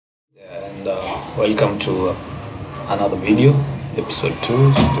and welcome to another video, episode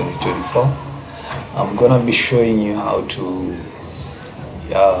 2, 2024. I'm gonna be showing you how to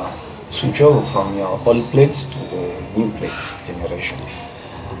switch over from your old plates to the new plates generation.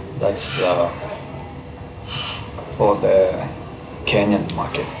 That's for the Kenyan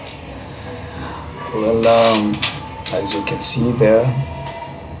market. Well, as you can see there,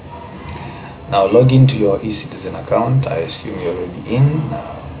 now log into your eCitizen account. I assume you're already in.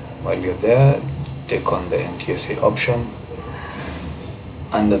 While you're there, take on the NTSA option.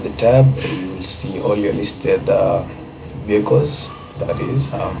 Under the tab, you will see all your listed vehicles. That is,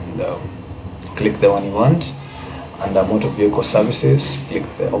 click the one you want. Under motor vehicle services, click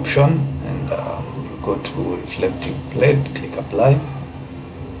the option, and you go to reflective plate, click apply.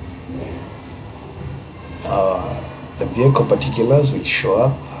 The vehicle particulars will show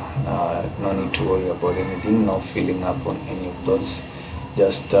up. No need to worry about anything, no filling up on any of those.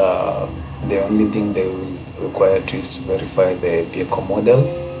 Just the only thing they will require to is to verify the vehicle model,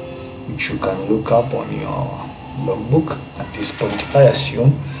 which you can look up on your logbook. At this point, I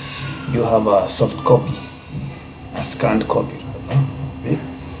assume you have a soft copy, a scanned copy rather, of it.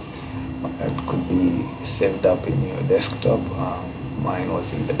 It could be saved up in your desktop. Mine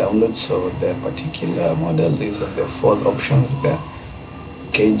was in the download, so the particular model is on the fourth options there,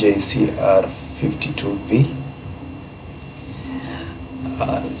 KJCR52V.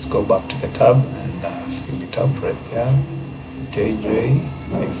 Let's go back to the tab and fill it up right there,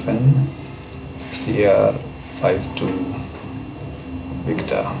 KJ-CR52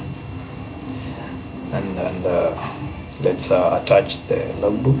 Victor, and let's attach the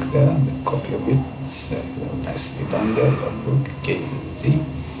logbook there, the copy of it. So nicely done there, logbook KZ,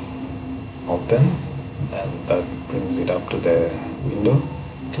 open, and that brings it up to the window.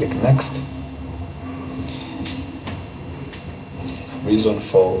 Click next. Reason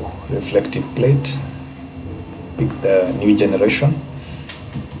for reflective plate, pick the new generation,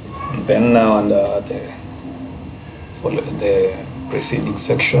 and then now under the preceding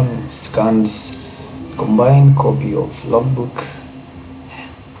section, scans combined copy of logbook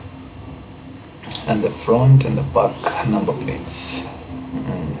and the front and the back number plates.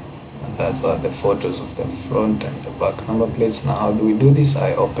 And that's the photos of the front and the back number plates. Now how do we do this?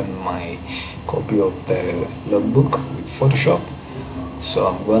 I open my copy of the logbook with Photoshop. So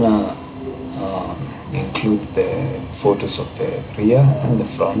I'm gonna include the photos of the rear and the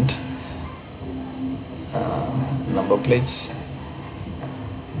front number plates.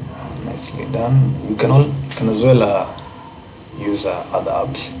 Nicely done. You can as well use other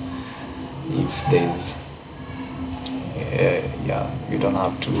apps if there's you don't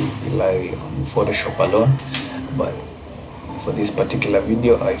have to rely on Photoshop alone, but for this particular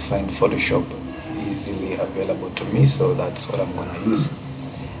video I find Photoshop easily available to me, so that's what I'm gonna use.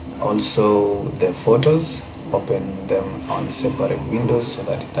 Also, the photos, open them on separate windows so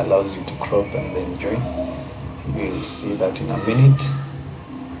that it allows you to crop and then join. You will see that in a minute.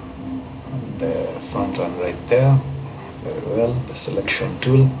 The front one right there, very well. The selection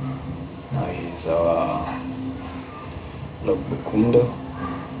tool. Now here's our logbook window.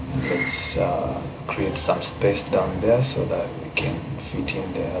 Let's create some space down there so that we can fit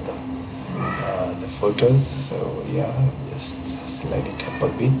in the other the photos. So yeah, just slide it up a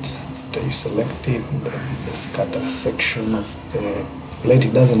bit after you select it, and then just cut a section of the plate.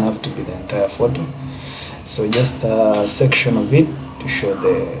 It doesn't have to be the entire photo, so just a section of it to show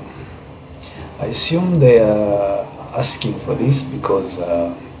the. I assume they are asking for this because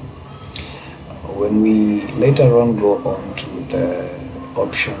when we later on go on to the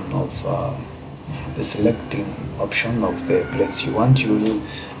option of the selecting option of the plates you want, you will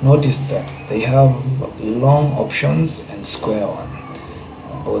notice that they have long options and square one.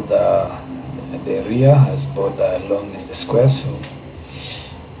 Both the rear has both the long and the square, so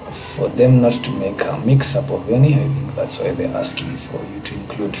for them not to make a mix-up of any, I think that's why they're asking for you to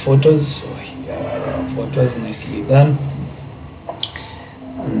include photos. So here are photos, nicely done.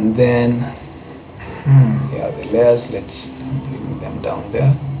 And then the layers, let's bring them down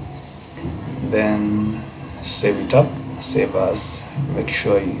there. Then save it up, save as, make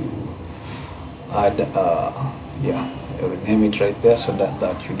sure you add rename it right there so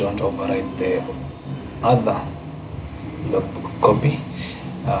that you don't override the other logbook copy.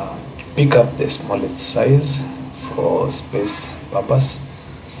 Pick up the smallest size for space purpose.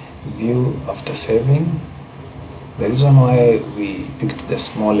 View after saving. The reason why we picked the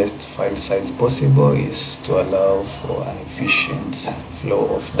smallest file size possible is to allow for an efficient flow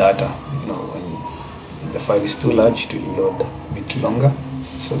of data. You know, when the file is too large, it will load a bit longer.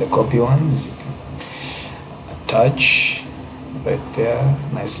 So the copy ones you can attach right there,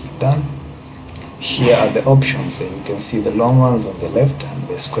 nicely done. here are the options. You can see the long ones on the left and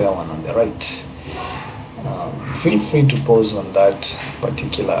the square one on the right. Feel free to pause on that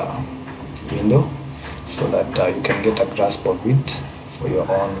particular window so that you can get a grasp of it for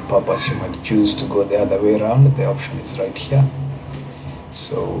your own purpose. You might choose to go the other way around. The option is right here.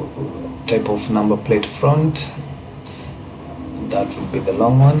 So type of number plate front, that would be the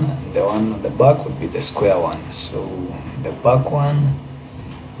long one. The one on the back would be the square one. So the back one,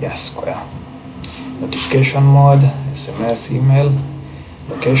 yes, square. Notification mode, SMS, email.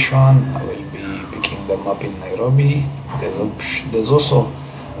 Location, I will be picking them up in Nairobi. There's also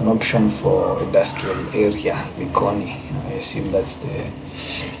an option for industrial area, Likoni. I assume that's the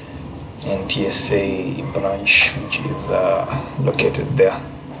NTSA branch which is located there.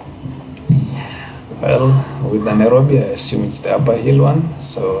 Well, with the Nairobi, I assume it's the Upper Hill one.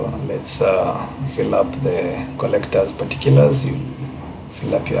 So let's fill up the collector's particulars. You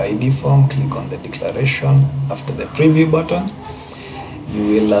fill up your ID form, click on the declaration. After the preview button, you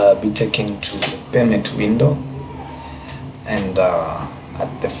will be taken to the payment window, and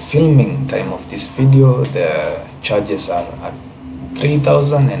at the filming time of this video, the charges are at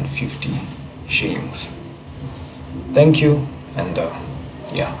 3,050 shillings. Thank you, and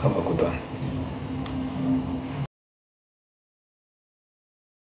yeah, have a good one.